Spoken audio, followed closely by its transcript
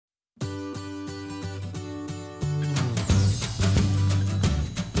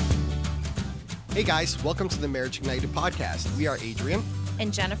Hey guys, welcome to the Marriage Ignited podcast. We are Adrian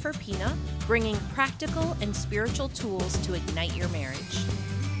and Jennifer Pina, bringing practical and spiritual tools to ignite your marriage.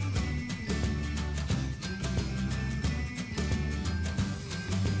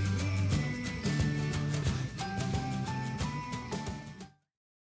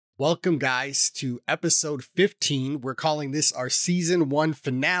 Welcome, guys, to episode 15. We're calling this our season 1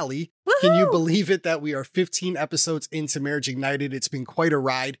 finale. Woohoo! Can you believe it that we are 15 episodes into Marriage Ignited? It's been quite a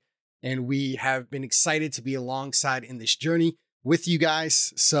ride, and we have been excited to be alongside in this journey with you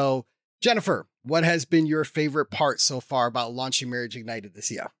guys. So, Jennifer, what has been your favorite part so far about launching Marriage Ignited this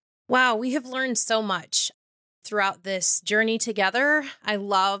year? Wow, we have learned so much throughout this journey together. I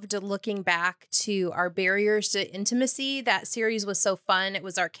loved looking back to our barriers to intimacy. That series was so fun. It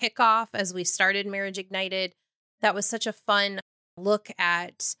was our kickoff as we started Marriage Ignited. That was such a fun look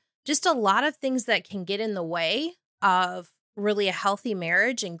at just a lot of things that can get in the way of really a healthy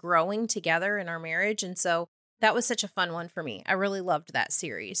marriage and growing together in our marriage. And so that was such a fun one for me. I really loved that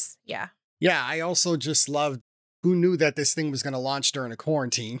series. Yeah. Yeah, I also just loved who knew that this thing was going to launch during a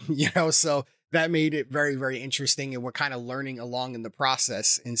quarantine, so that made it very, very interesting. And we're kind of learning along in the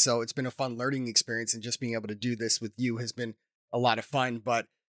process. And so it's been a fun learning experience. And just being able to do this with you has been a lot of fun. But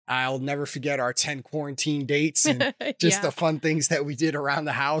I'll never forget our 10 quarantine dates and just the fun things that we did around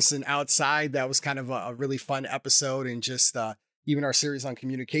the house and outside. That was kind of a really fun episode. And just even our series on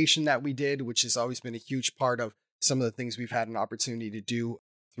communication that we did, which has always been a huge part of some of the things we've had an opportunity to do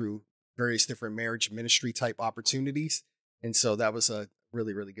through various different marriage ministry type opportunities. And so that was a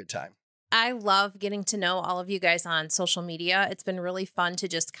really, really good time. I love getting to know all of you guys on social media. It's been really fun to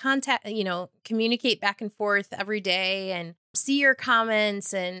just communicate back and forth every day and see your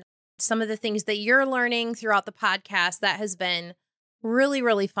comments and some of the things that you're learning throughout the podcast. That has been really,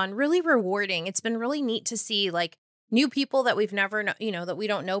 really fun, really rewarding. It's been really neat to see like new people that we've never, that we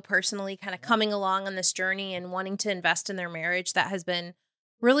don't know personally kind of coming along on this journey and wanting to invest in their marriage. That has been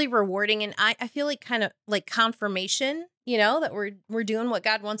really rewarding. And I feel like kind of like confirmation, that we're doing what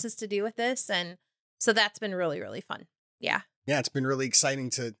God wants us to do with this. And so that's been really, really fun. Yeah. Yeah. It's been really exciting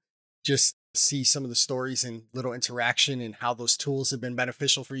to just see some of the stories and little interaction and how those tools have been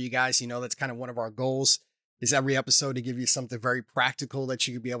beneficial for you guys. That's kind of one of our goals is every episode to give you something very practical that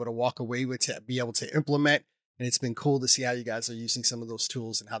you could be able to walk away with, to be able to implement. And it's been cool to see how you guys are using some of those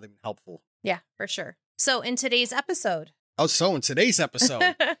tools and how they've been helpful. Yeah, for sure. So in today's episode,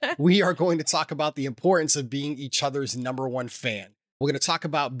 we are going to talk about the importance of being each other's number one fan. We're going to talk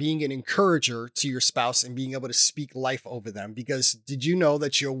about being an encourager to your spouse and being able to speak life over them. Because did you know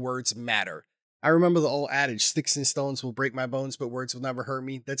that your words matter? I remember the old adage, sticks and stones will break my bones, but words will never hurt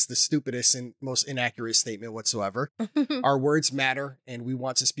me. That's the stupidest and most inaccurate statement whatsoever. Our words matter, and we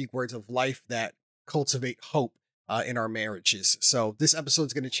want to speak words of life that cultivate hope in our marriages. So this episode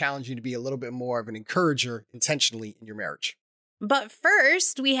is going to challenge you to be a little bit more of an encourager intentionally in your marriage. But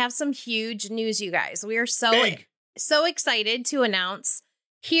first, we have some huge news, you guys. We are so excited to announce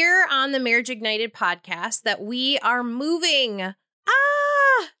here on the Marriage Ignited podcast that we are moving.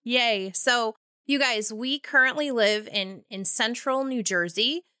 Yay. So you guys, we currently live in central New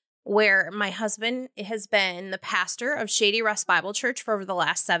Jersey, where my husband has been the pastor of Shady Rest Bible Church for over the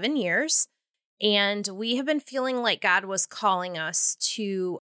last 7 years. And we have been feeling like God was calling us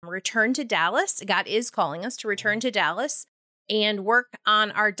to return to Dallas. God is calling us to return to Dallas and work on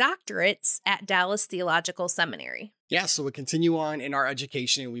our doctorates at Dallas Theological Seminary. Yeah, so we continue on in our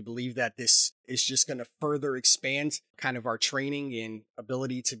education, and we believe that this is just going to further expand kind of our training and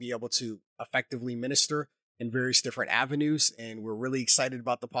ability to be able to effectively minister in various different avenues. And we're really excited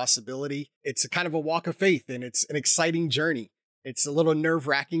about the possibility. It's a kind of a walk of faith, and it's an exciting journey. It's a little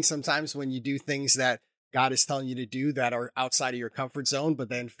nerve-wracking sometimes when you do things that God is telling you to do that are outside of your comfort zone, but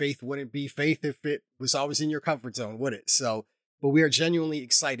then faith wouldn't be faith if it was always in your comfort zone, would it? But we are genuinely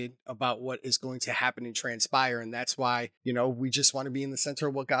excited about what is going to happen and transpire. And that's why, we just want to be in the center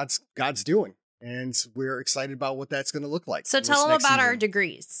of what God's doing. And we're excited about what that's going to look like. So tell them about our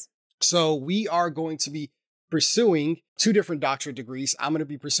degrees. So we are going to be pursuing 2 different doctorate degrees. I'm going to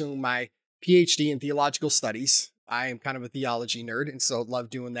be pursuing my PhD in theological studies. I am kind of a theology nerd, and so love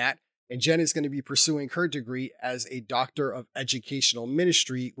doing that. And Jen is going to be pursuing her degree as a doctor of educational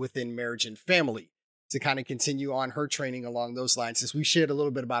ministry within marriage and family to kind of continue on her training along those lines. As we shared a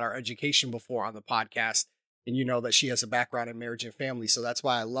little bit about our education before on the podcast, and you know that she has a background in marriage and family. So that's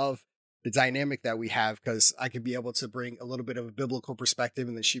why I love the dynamic that we have, because I could be able to bring a little bit of a biblical perspective,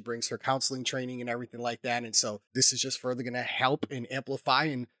 and then she brings her counseling training and everything like that. And so this is just further going to help and amplify,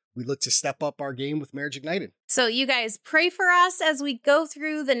 and we look to step up our game with Marriage Ignited. So you guys pray for us as we go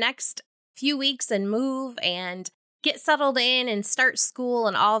through the next few weeks and move, and get settled in and start school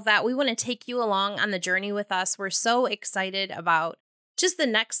and all of that, we want to take you along on the journey with us. We're so excited about just the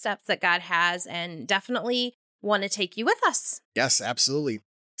next steps that God has and definitely want to take you with us. Yes, absolutely.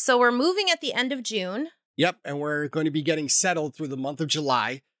 So we're moving at the end of June. Yep. And we're going to be getting settled through the month of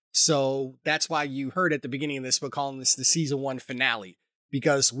July. So that's why you heard at the beginning of this, we're calling this the season 1 finale,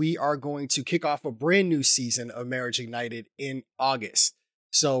 because we are going to kick off a brand new season of Marriage Ignited in August.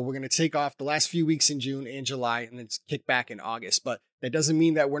 So we're going to take off the last few weeks in June and July and then kick back in August. But that doesn't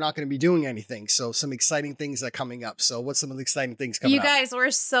mean that we're not going to be doing anything. So some exciting things are coming up. So what's some of the exciting things coming up? You guys,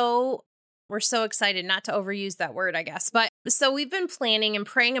 we're so excited, not to overuse that word, I guess. But so we've been planning and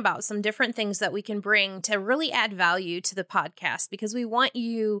praying about some different things that we can bring to really add value to the podcast, because we want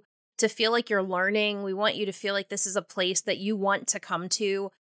you to feel like you're learning. We want you to feel like this is a place that you want to come to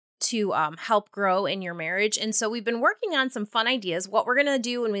help grow in your marriage. And so we've been working on some fun ideas. What we're going to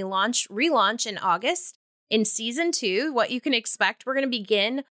do when we relaunch in August in season 2, what you can expect, we're going to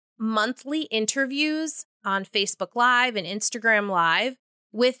begin monthly interviews on Facebook Live and Instagram Live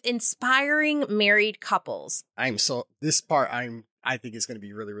with inspiring married couples. I think is going to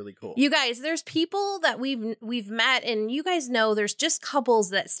be really, really cool. You guys, there's people that we've met, and you guys know there's just couples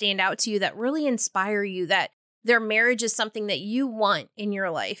that stand out to you that really inspire you, that their marriage is something that you want in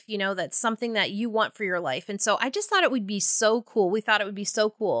your life, that's something that you want for your life. And so I just thought it would be so cool. We thought it would be so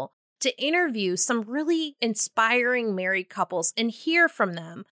cool to interview some really inspiring married couples and hear from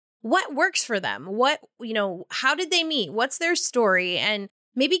them what works for them. How did they meet? What's their story? And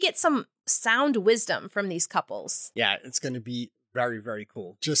maybe get some sound wisdom from these couples. Yeah, it's going to be very, very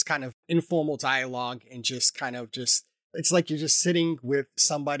cool. Just kind of informal dialogue and it's like you're just sitting with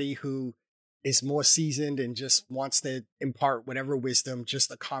somebody who is more seasoned and just wants to impart whatever wisdom,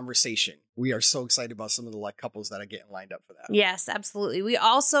 just a conversation. We are so excited about some of the couples that are getting lined up for that. Yes, absolutely. We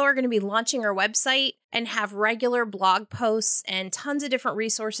also are going to be launching our website and have regular blog posts and tons of different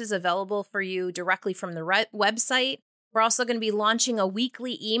resources available for you directly from the website. We're also going to be launching a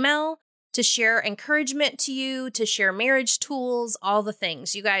weekly email to share encouragement to you, to share marriage tools, all the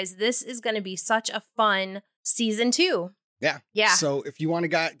things. You guys, this is going to be such a fun season 2. Yeah. So if you want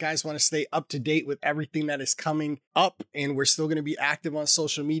to guys want to stay up to date with everything that is coming up, and we're still going to be active on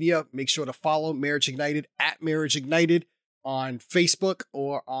social media, make sure to follow Marriage Ignited at Marriage Ignited on Facebook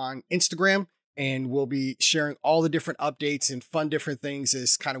or on Instagram. And we'll be sharing all the different updates and fun different things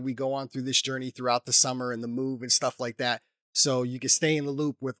as kind of we go on through this journey throughout the summer and the move and stuff like that. So you can stay in the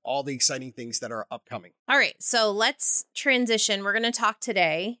loop with all the exciting things that are upcoming. All right. So let's transition. We're going to talk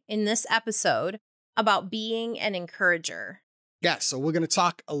today in this episode about being an encourager. Yeah, so we're going to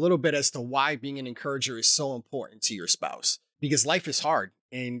talk a little bit as to why being an encourager is so important to your spouse, because life is hard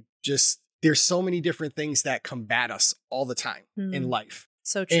and just there's so many different things that combat us all the time in life.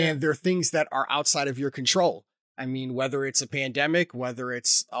 So true. And there are things that are outside of your control. I mean, whether it's a pandemic, whether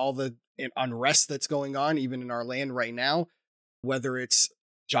it's all the unrest that's going on, even in our land right now, whether it's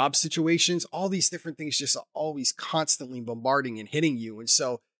job situations, all these different things just are always constantly bombarding and hitting you. And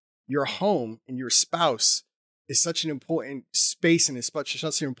so your home and your spouse is such an important space and is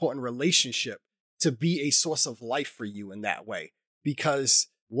such an important relationship to be a source of life for you in that way, because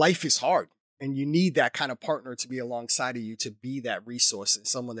life is hard and you need that kind of partner to be alongside of you, to be that resource and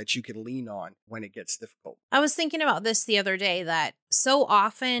someone that you can lean on when it gets difficult. I was thinking about this the other day, that so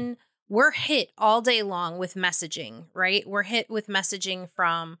often we're hit all day long with messaging, right? We're hit with messaging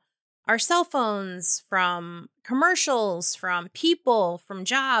from our cell phones, from commercials, from people, from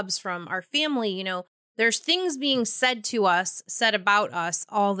jobs, from our family. There's things being said to us, said about us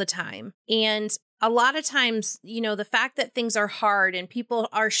all the time. And a lot of times, the fact that things are hard and people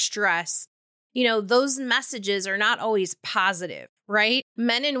are stressed, those messages are not always positive, right?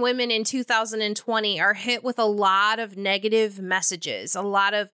 Men and women in 2020 are hit with a lot of negative messages, a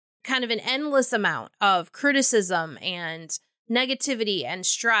lot of kind of an endless amount of criticism and negativity and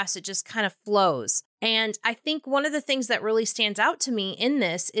stress. It just kind of flows. And I think one of the things that really stands out to me in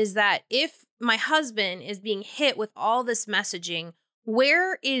this is that if my husband is being hit with all this messaging,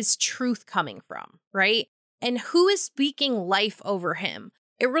 where is truth coming from, right? And who is speaking life over him?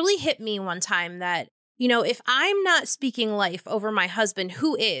 It really hit me one time that, if I'm not speaking life over my husband,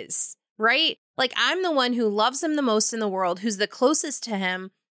 who is, right? Like, I'm the one who loves him the most in the world, who's the closest to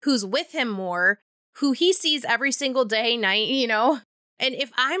him, who's with him more, who he sees every single day, night, And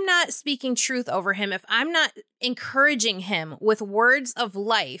if I'm not speaking truth over him, if I'm not encouraging him with words of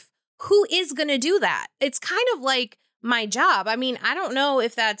life, who is going to do that? It's kind of like my job. I mean, I don't know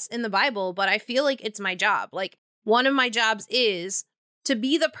if that's in the Bible, but I feel like it's my job. Like, one of my jobs is to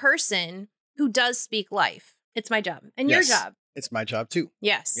be the person who does speak life. It's my job. And your job. It's my job too.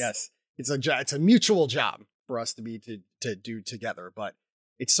 Yes. Yes. It's a job. It's a mutual job. for us to be to do together. But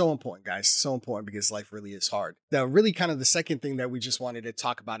it's so important, guys. So important because life really is hard. Now, really kind of the second thing that we just wanted to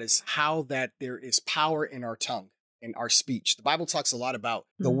talk about is how that there is power in our tongue, in our speech. The Bible talks a lot about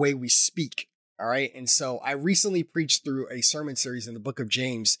the way we speak. All right. And so I recently preached through a sermon series in the book of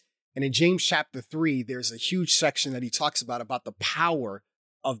James. And in James chapter 3, there's a huge section that he talks about the power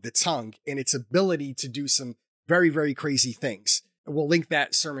of the tongue and its ability to do some very, very crazy things. And we'll link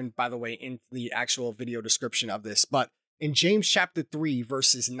that sermon, by the way, in the actual video description of this. But in James chapter 3,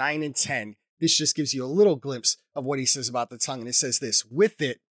 verses 9 and 10, this just gives you a little glimpse of what he says about the tongue. And it says this: with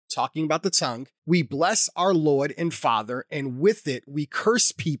it, talking about the tongue, we bless our Lord and Father, and with it we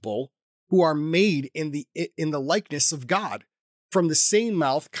curse people who are made in the likeness of God. From the same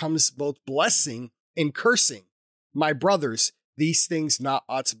mouth comes both blessing and cursing. My brothers, these things not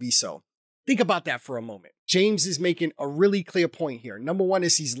ought to be so. Think about that for a moment. James is making a really clear point here. Number one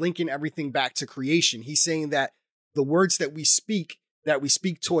is he's linking everything back to creation. He's saying that the words that we speak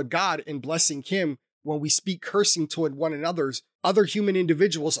toward God and blessing him, when we speak cursing toward one another, other human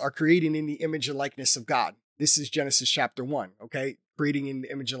individuals are creating in the image and likeness of God. This is Genesis chapter 1, okay? Creating in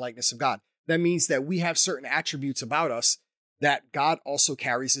the image and likeness of God. That means that we have certain attributes about us that God also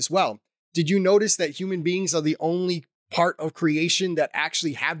carries as well. Did you notice that human beings are the only part of creation that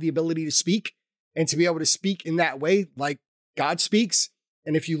actually have the ability to speak and to be able to speak in that way like God speaks?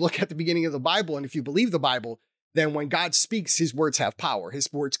 And if you look at the beginning of the Bible, and if you believe the Bible, then when God speaks, his words have power.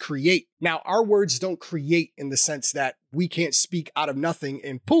 His words create. Now, our words don't create in the sense that we can't speak out of nothing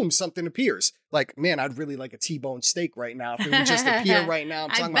and boom, something appears. Like, man, I'd really like a T-bone steak right now. If it would just appear right now, I'm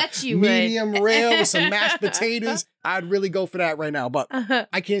talking about medium rare with some mashed potatoes. I'd really go for that right now, but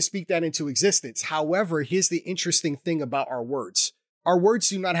I can't speak that into existence. However, here's the interesting thing about our words. Our words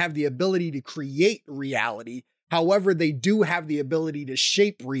do not have the ability to create reality. However, they do have the ability to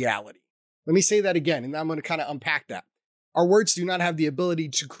shape reality. Let me say that again, and I'm going to kind of unpack that. Our words do not have the ability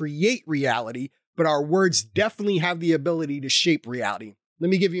to create reality, but our words definitely have the ability to shape reality. Let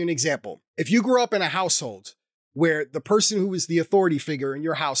me give you an example. If you grew up in a household where the person who was the authority figure in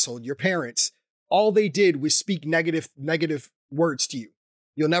your household, your parents, all they did was speak negative words to you.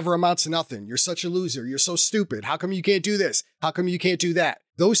 You'll never amount to nothing. You're such a loser. You're so stupid. How come you can't do this? How come you can't do that?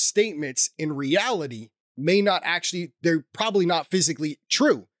 Those statements in reality they're probably not physically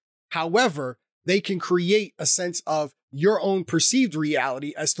true. However, they can create a sense of your own perceived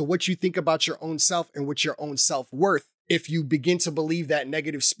reality as to what you think about your own self and what your own self-worth if you begin to believe that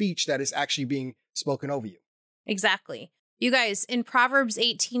negative speech that is actually being spoken over you. Exactly. You guys, in Proverbs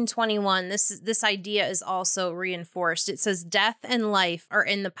 18:21, this idea is also reinforced. It says, death and life are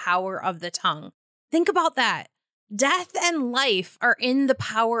in the power of the tongue. Think about that. Death and life are in the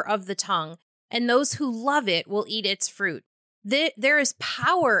power of the tongue, and those who love it will eat its fruit. There is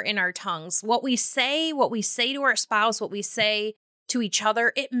power in our tongues. What we say to our spouse, what we say to each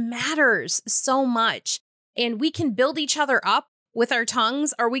other, it matters so much. And we can build each other up with our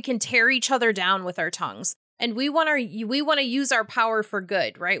tongues, or we can tear each other down with our tongues. And we want to use our power for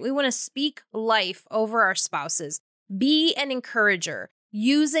good, right? We want to speak life over our spouses. Be an encourager,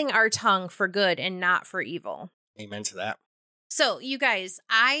 using our tongue for good and not for evil. Amen to that. So, you guys,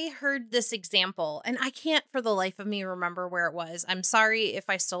 I heard this example, and I can't for the life of me remember where it was. I'm sorry if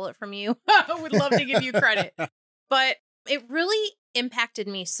I stole it from you. I would love to give you credit. But it really impacted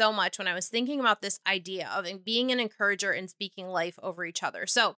me so much when I was thinking about this idea of being an encourager and speaking life over each other.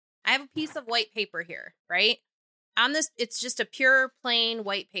 So, I have a piece of white paper here, right? On this, it's just a pure, plain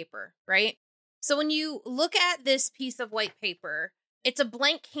white paper, right? So, when you look at this piece of white paper, it's a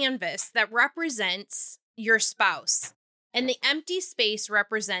blank canvas that represents your spouse. And the empty space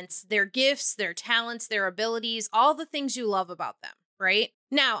represents their gifts, their talents, their abilities, all the things you love about them, right?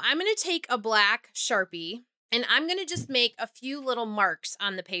 Now, I'm going to take a black Sharpie and I'm going to just make a few little marks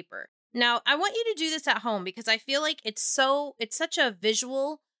on the paper. Now, I want you to do this at home because I feel like it's such a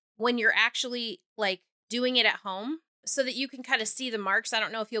visual when you're actually like doing it at home so that you can kind of see the marks. I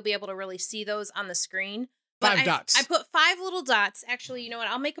don't know if you'll be able to really see those on the screen. But 5 dots. I put 5 little dots. Actually, you know what?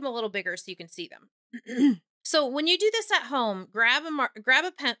 I'll make them a little bigger so you can see them. So when you do this at home, grab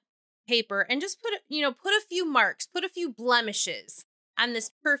a pen, paper and just put a few marks, put a few blemishes on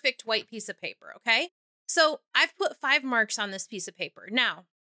this perfect white piece of paper, okay? So I've put 5 marks on this piece of paper. Now,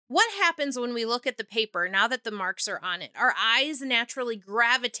 what happens when we look at the paper now that the marks are on it? Our eyes naturally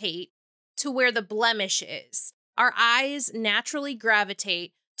gravitate to where the blemish is. Our eyes naturally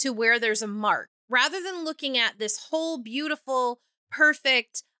gravitate to where there's a mark. Rather than looking at this whole beautiful,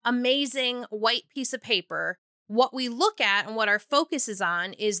 perfect, amazing white piece of paper, what we look at and what our focus is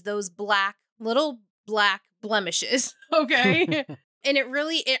on is those little black blemishes, okay? And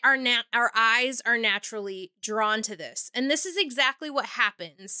our eyes are naturally drawn to this. And this is exactly what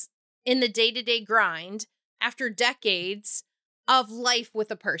happens in the day-to-day grind after decades of life with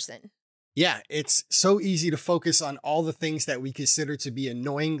a person. Yeah, it's so easy to focus on all the things that we consider to be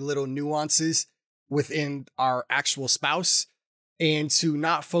annoying little nuances within our actual spouse and to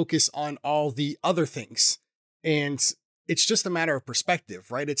not focus on all the other things. And it's just a matter of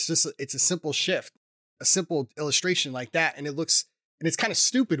perspective, right? It's a simple shift, a simple illustration like that. And it's kind of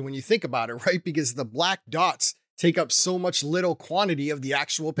stupid when you think about it, right? Because the black dots take up so much little quantity of the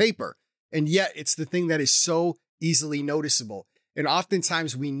actual paper. And yet it's the thing that is so easily noticeable. And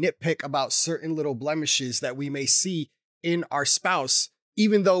oftentimes we nitpick about certain little blemishes that we may see in our spouse,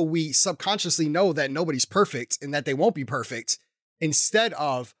 even though we subconsciously know that nobody's perfect and that they won't be perfect, instead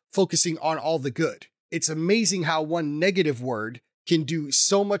of focusing on all the good. It's amazing how one negative word can do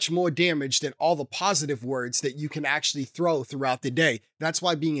so much more damage than all the positive words that you can actually throw throughout the day. That's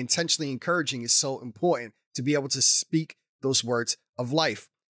why being intentionally encouraging is so important, to be able to speak those words of life.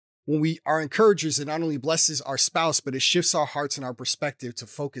 When we are encouragers, it not only blesses our spouse, but it shifts our hearts and our perspective to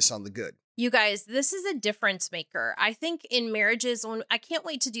focus on the good. You guys, this is a difference maker. I think in marriages, I can't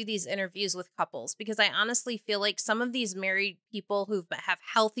wait to do these interviews with couples, because I honestly feel like some of these married people who have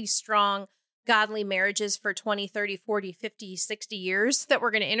healthy, strong, godly marriages for 20, 30, 40, 50, 60 years that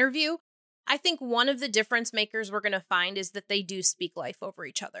we're going to interview, I think one of the difference makers we're going to find is that they do speak life over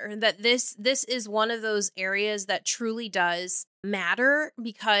each other. That this is one of those areas that truly does matter,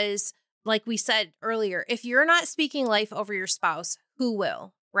 because like we said earlier, if you're not speaking life over your spouse, who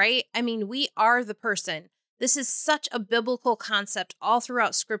will, right? I mean, we are the person. This is such a biblical concept all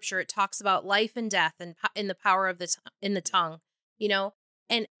throughout scripture. It talks about life and death and in the power of in the tongue, you know?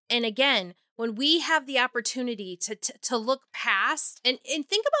 And again, when we have the opportunity to look past and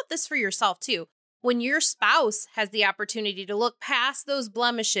think about this for yourself too, when your spouse has the opportunity to look past those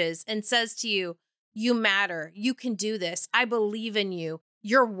blemishes and says to you, you matter, you can do this, I believe in you,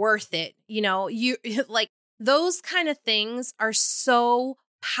 you're worth it. You know, you like those kind of things are so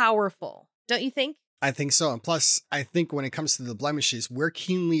powerful. Don't you think? I think so. And plus, I think when it comes to the blemishes, we're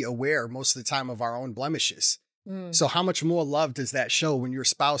keenly aware most of the time of our own blemishes. So how much more love does that show when your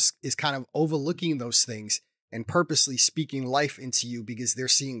spouse is kind of overlooking those things and purposely speaking life into you because they're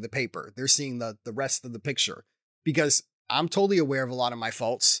seeing the paper, they're seeing the rest of the picture? Because I'm totally aware of a lot of my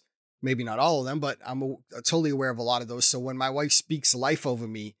faults, maybe not all of them, but I'm totally aware of a lot of those. So when my wife speaks life over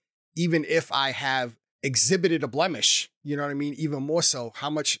me, even if I have exhibited a blemish, you know what I mean? Even more so,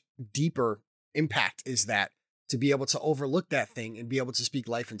 how much deeper impact is that to be able to overlook that thing and be able to speak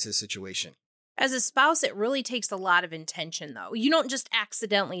life into a situation? As a spouse, it really takes a lot of intention, though. You don't just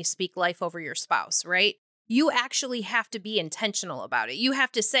accidentally speak life over your spouse, right? You actually have to be intentional about it. You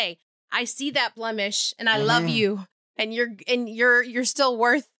have to say, I see that blemish and I love you, and you're still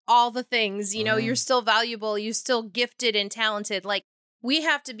worth all the things, you know, you're still valuable, you're still gifted and talented. Like, we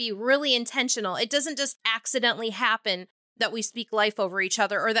have to be really intentional. It doesn't just accidentally happen that we speak life over each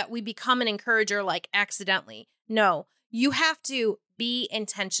other or that we become an encourager like accidentally. No, you have to be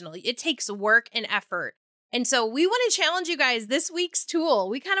intentional. It takes work and effort. And so we want to challenge you guys this week's tool.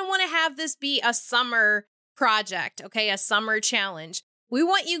 We kind of want to have this be a summer project, okay? A summer challenge. We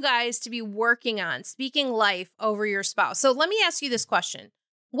want you guys to be working on speaking life over your spouse. So let me ask you this question.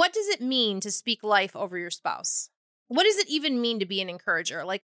 What does it mean to speak life over your spouse? What does it even mean to be an encourager?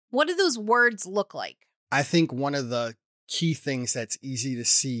 Like, what do those words look like? I think one of the key things that's easy to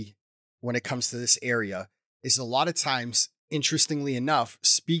see when it comes to this area is a lot of times, interestingly enough,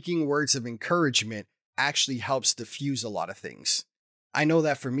 speaking words of encouragement actually helps diffuse a lot of things. I know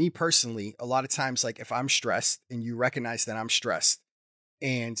that for me personally, a lot of times, like if I'm stressed and you recognize that I'm stressed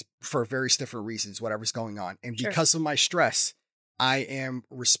and for various different reasons, whatever's going on, and because of my stress, I am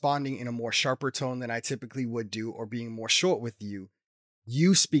responding in a more sharper tone than I typically would do or being more short with you.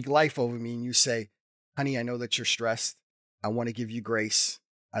 You speak life over me and you say, honey, I know that you're stressed. I want to give you grace.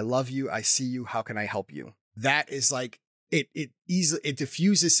 I love you. I see you. How can I help you? That is like, it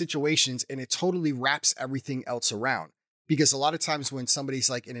diffuses situations and it totally wraps everything else around. Because a lot of times when somebody's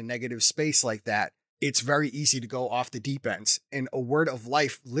like in a negative space like that, it's very easy to go off the deep ends. And a word of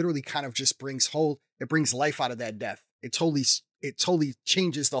life literally kind of just brings life out of that death. It totally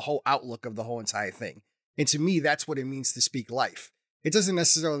changes the whole outlook of the whole entire thing. And to me, that's what it means to speak life. It doesn't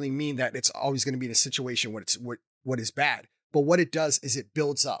necessarily mean that it's always going to be in a situation where what is bad. But what it does is it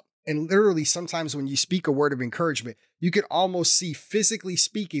builds up. And literally, sometimes when you speak a word of encouragement, you can almost see, physically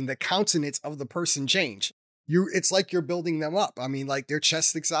speaking, the countenance of the person change. It's like you're building them up. I mean, like their chest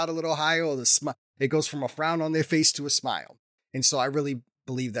sticks out a little higher, or it goes from a frown on their face to a smile. And so I really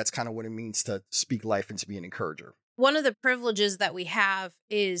believe that's kind of what it means to speak life and to be an encourager. one of the privileges that we have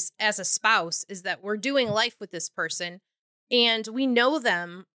is as a spouse is that we're doing life with this person and we know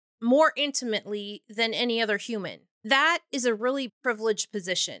them more intimately than any other human. That is a really privileged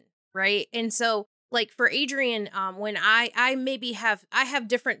position, right? And so like for Adrian, when I maybe have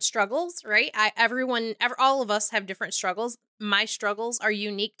different struggles, right? All of us have different struggles. My struggles are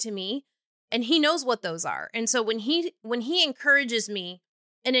unique to me, and he knows what those are. And so when he encourages me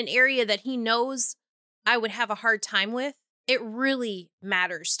in an area that he knows I would have a hard time with, it really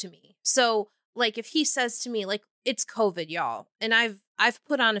matters to me. So like if he says to me, like, it's COVID, y'all, and I've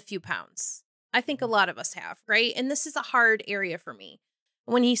put on a few pounds. I think a lot of us have, right? And this is a hard area for me.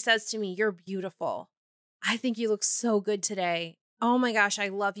 When he says to me, you're beautiful. I think you look so good today. Oh my gosh, I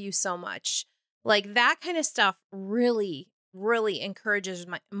love you so much. Like that kind of stuff really, really encourages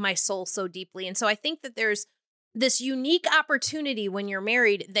my soul so deeply. And so I think that there's this unique opportunity when you're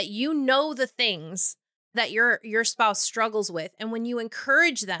married that you know the things that your spouse struggles with. And when you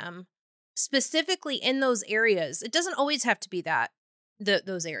encourage them specifically in those areas, it doesn't always have to be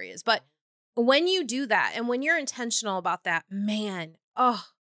those areas, but when you do that and when you're intentional about that, man,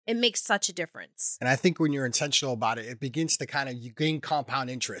 it makes such a difference. And I think when you're intentional about it, it begins to you gain compound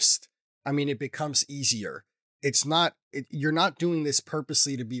interest. I mean, it becomes easier. You're not doing this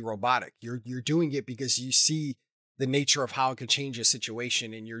purposely to be robotic. You're doing it because you see the nature of how it could change a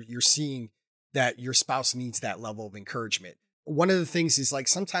situation. And you're seeing that your spouse needs that level of encouragement. One of the things is like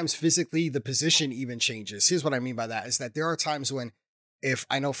sometimes physically the position even changes. Here's what I mean by that is that there are times when, if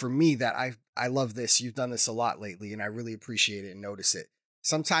I know for me that I love this, you've done this a lot lately and I really appreciate it and notice it.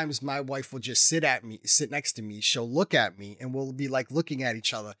 Sometimes my wife will just sit next to me. She'll look at me and we'll be like looking at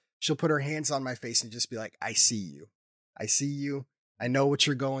each other. She'll put her hands on my face and just be like, I see you. I see you. I know what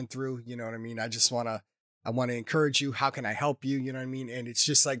you're going through. You know what I mean? I want to encourage you. How can I help you? You know what I mean? And it's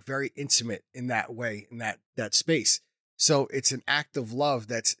just like very intimate in that way, in that space. So it's an act of love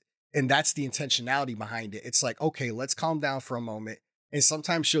that's the intentionality behind it. It's like, okay, let's calm down for a moment. And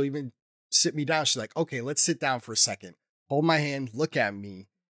sometimes she'll even sit me down. She's like, okay, let's sit down for a second. Hold my hand, look at me,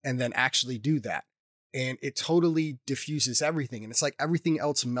 and then actually do that. And it totally diffuses everything. And it's like everything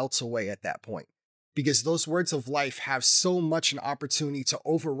else melts away at that point. Because those words of life have so much an opportunity to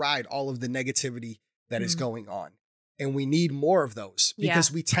override all of the negativity that is going on. And we need more of those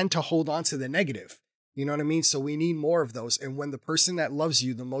because we tend to hold on to the negative. You know what I mean? So we need more of those. And when the person that loves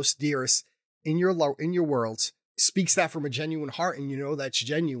you the most dearest in your world speaks that from a genuine heart and you know that's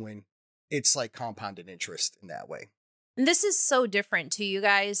genuine, it's like compounded interest in that way. And this is so different to you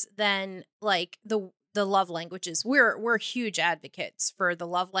guys than like the love languages. We're huge advocates for the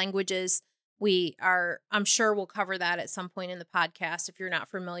love languages. I'm sure we'll cover that at some point in the podcast. If you're not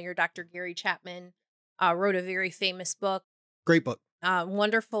familiar, Dr. Gary Chapman wrote a very famous book. Great book.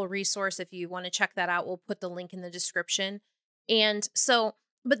 Wonderful resource. If you want to check that out, we'll put the link in the description. And so,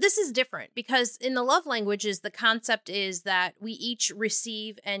 but this is different because in the love languages, the concept is that we each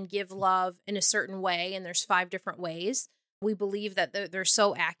receive and give love in a certain way. And there's 5 different ways. We believe that they're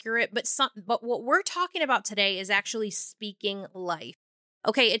so accurate, but what we're talking about today is actually speaking life.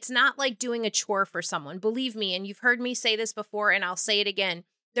 Okay. It's not like doing a chore for someone. Believe me. And you've heard me say this before, and I'll say it again.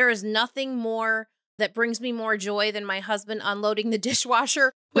 There is nothing more that brings me more joy than my husband unloading the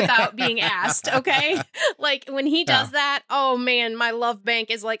dishwasher without being asked. Okay. Like when he does that, oh man, my love bank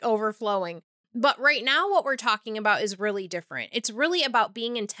is like overflowing. But right now, what we're talking about is really different. It's really about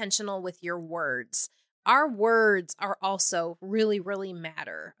being intentional with your words. Our words are also really, really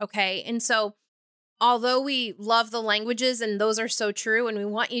matter. Okay. And so although we love the languages and those are so true, and we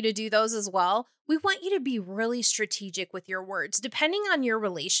want you to do those as well, we want you to be really strategic with your words, depending on your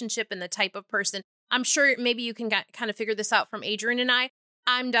relationship and the type of person. I'm sure maybe you can kind of figure this out from Adrian and I.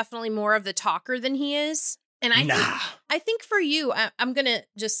 I'm definitely more of the talker than he is. And I think for you, I'm going to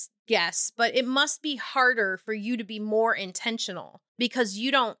just guess, but it must be harder for you to be more intentional because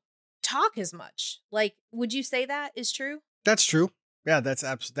you don't talk as much. Like, would you say that is true? That's true. Yeah, that's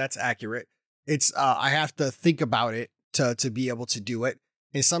accurate. It's I have to think about it to be able to do it.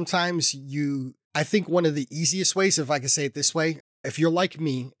 And sometimes I think one of the easiest ways, if I can say it this way, if you're like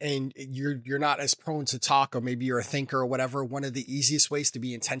me and you're not as prone to talk, or maybe you're a thinker or whatever, one of the easiest ways to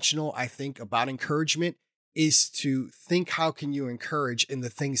be intentional, I think, about encouragement is to think, how can you encourage in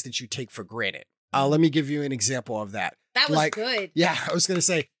the things that you take for granted? Let me give you an example of that. That was good. Yeah, I was going to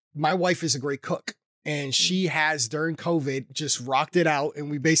say, my wife is a great cook. And she has, during COVID, just rocked it out.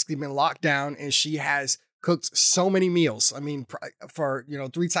 And we basically been locked down. And she has cooked so many meals. I mean, for,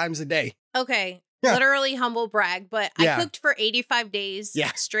 3 times a day. Okay. Yeah. Literally humble brag. But I cooked for 85 days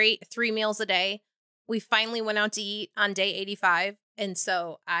straight, 3 meals a day. We finally went out to eat on day 85. And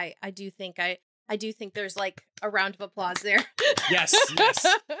so I do think I I do think there's like a round of applause there. Yes.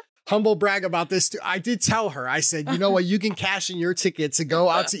 Humble brag about this too. I did tell her, I said, you know what, you can cash in your ticket to go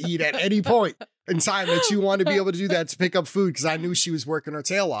out to eat at any point in time that you want to be able to do that, to pick up food, because I knew she was working her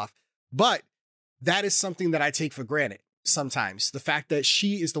tail off. But that is something that I take for granted sometimes. The fact that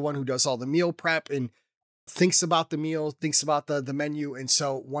she is the one who does all the meal prep and thinks about the meal, thinks about the menu. And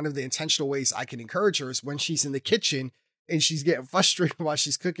so one of the intentional ways I can encourage her is when she's in the kitchen and she's getting frustrated while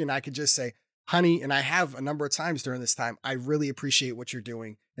she's cooking, I could just say, honey, and I have a number of times during this time, I really appreciate what you're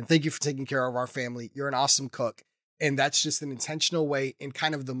doing. And thank you for taking care of our family. You're an awesome cook. And that's just an intentional way in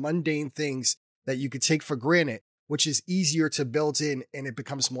kind of the mundane things that you could take for granted, which is easier to build in, and it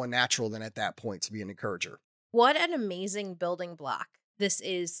becomes more natural than at that point to be an encourager. What an amazing building block this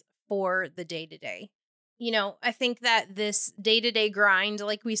is for the day-to-day. You know, I think that this day-to-day grind,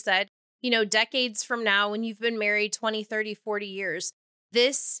 like we said, you know, decades from now, when you've been married 20, 30, 40 years,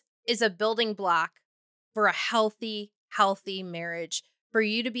 this is a building block for a healthy marriage, for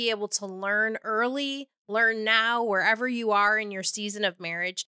you to be able to learn early, learn now, wherever you are in your season of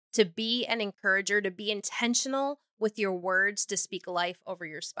marriage, to be an encourager, to be intentional with your words, to speak life over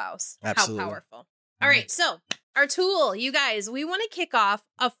your spouse. Absolutely. How powerful. All right. So our tool, you guys, we want to kick off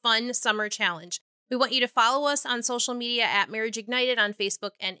a fun summer challenge. We want you to follow us on social media at Marriage Ignited on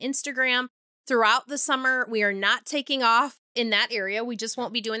Facebook and Instagram. Throughout the summer, we are not taking off in that area. We just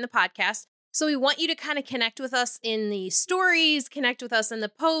won't be doing the podcast. So we want you to kind of connect with us in the stories, connect with us in the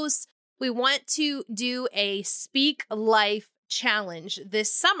posts. We want to do a Speak Life challenge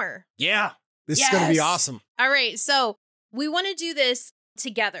this summer. Yeah, this is going to be awesome. All right. So we want to do this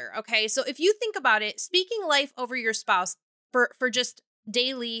together. Okay. So if you think about it, speaking life over your spouse for just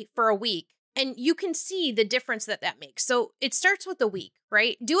daily for a week, and you can see the difference that makes. So it starts with a week,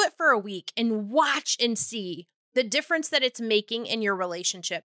 right? Do it for a week and watch and see the difference that it's making in your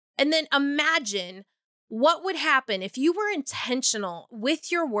relationship. And then imagine what would happen if you were intentional with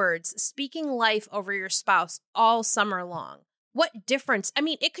your words, speaking life over your spouse all summer long. What difference? I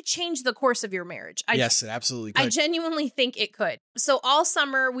mean, it could change the course of your marriage. Yes, it absolutely could. I genuinely think it could. So all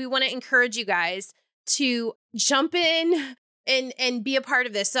summer, we want to encourage you guys to jump in and be a part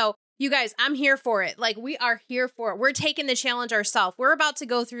of this. So you guys, I'm here for it. Like, we are here for it. We're taking the challenge ourselves. We're about to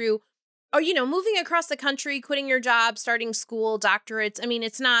go through, moving across the country, quitting your job, starting school, doctorates. I mean,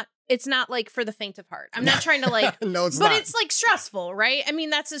 it's not like for the faint of heart. I'm not trying to like, no, it's but not. it's like stressful, right? I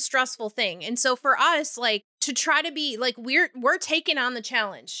mean, that's a stressful thing. And so for us, like, to try to be like, we're taking on the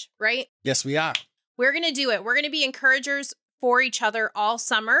challenge, right? Yes, we are. We're going to do it. We're going to be encouragers for each other all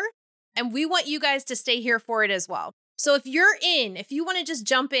summer. And we want you guys to stay here for it as well. So if you want to just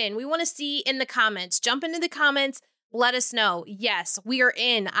jump in, we want to see in the comments, jump into the comments, let us know. Yes, we are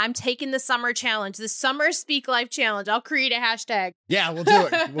in. I'm taking the summer challenge, the summer Speak Life challenge. I'll create a hashtag. Yeah, we'll do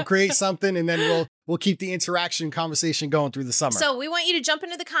it. We'll create something, and then we'll keep the interaction conversation going through the summer. So we want you to jump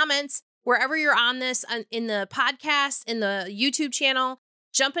into the comments wherever you're on this, in the podcast, in the YouTube channel.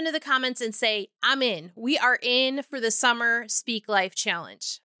 Jump into the comments and say, I'm in. We are in for the summer Speak Life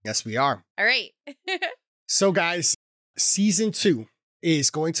challenge. Yes, we are. All right. So guys, season 2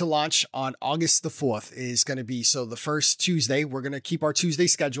 is going to launch on August the 4th. Is going to be, so the first Tuesday, we're going to keep our Tuesday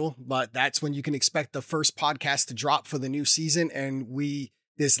schedule, but that's when you can expect the first podcast to drop for the new season. And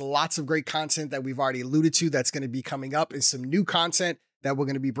there's lots of great content that we've already alluded to that's going to be coming up, and some new content that we're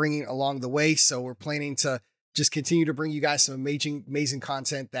going to be bringing along the way. So we're planning to just continue to bring you guys some amazing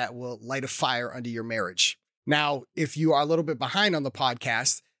content that will light a fire under your marriage. Now, if you are a little bit behind on the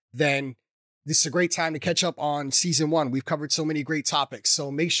podcast, then this is a great time to catch up on season 1. We've covered so many great topics. So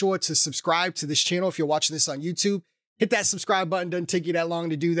make sure to subscribe to this channel. If you're watching this on YouTube, hit that subscribe button. Doesn't take you that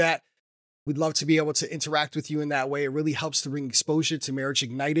long to do that. We'd love to be able to interact with you in that way. It really helps to bring exposure to Marriage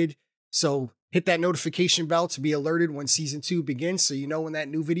Ignited. So hit that notification bell to be alerted when season 2 begins, so you know when that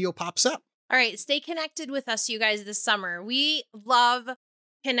new video pops up. All right. Stay connected with us, you guys, this summer. We love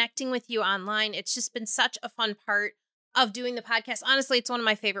connecting with you online. It's just been such a fun part of doing the podcast. Honestly, it's one of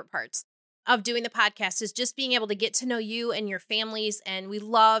my favorite parts of doing the podcast, is just being able to get to know you and your families. And we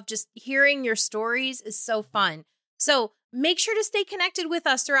love just hearing your stories is so fun. So make sure to stay connected with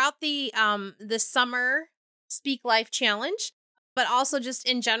us throughout the summer Speak Life challenge, but also just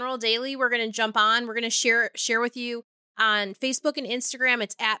in general daily. We're going to jump on. We're going to share with you on Facebook and Instagram.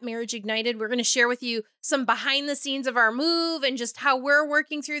 It's at Marriage Ignited. We're going to share with you some behind the scenes of our move and just how we're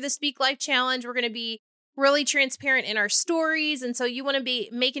working through the Speak Life challenge. We're going to be really transparent in our stories. And so you want to be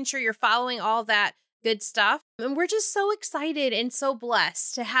making sure you're following all that good stuff. And we're just so excited and so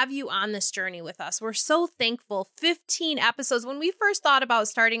blessed to have you on this journey with us. We're so thankful. 15 episodes. When we first thought about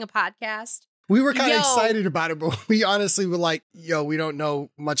starting a podcast, We were kind of excited about it, but we honestly were like, yo, we don't know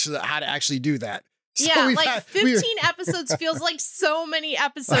much of how to actually do that. So yeah, like 15 episodes feels like so many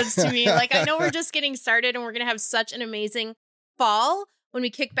episodes to me. Like, I know we're just getting started and we're going to have such an amazing fall when we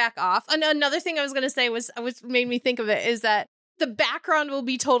kick back off. And another thing I was going to say was made me think of it is that the background will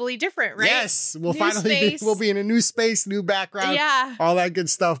be totally different, right? Yes, we'll be in a new space, new background, all that good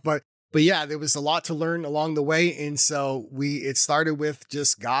stuff. But yeah, there was a lot to learn along the way. And so it started with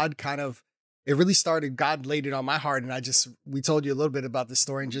just God it really started, God laid it on my heart. And we told you a little bit about the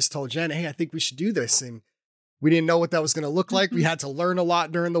story and just told Jen, hey, I think we should do this. And we didn't know what that was going to look like. We had to learn a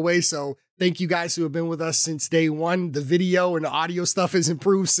lot during the way. So thank you guys who have been with us since day one. The video and the audio stuff has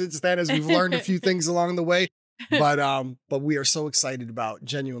improved since then as we've learned a few things along the way. But we are so excited about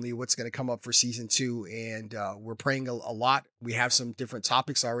genuinely what's going to come up for season 2. And we're praying a lot. We have some different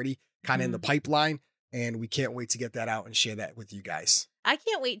topics already kind of in the pipeline. And we can't wait to get that out and share that with you guys. I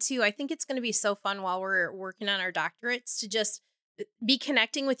can't wait too. I think it's going to be so fun while we're working on our doctorates to just be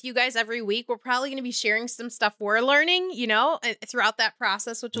connecting with you guys every week. We're probably going to be sharing some stuff we're learning, throughout that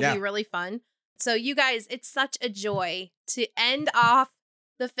process, which will be really fun. So you guys, it's such a joy to end off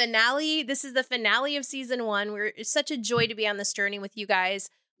the finale. This is the finale of season 1. It's such a joy to be on this journey with you guys.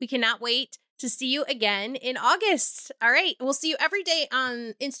 We cannot wait to see you again in August. All right. We'll see you every day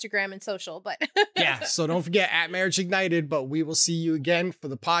on Instagram and social, but yeah. So don't forget at Marriage Ignited, but we will see you again for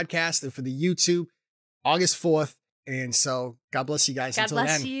the podcast and for the YouTube August 4th. And so God bless you guys. God until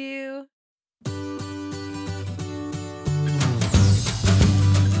bless then. you.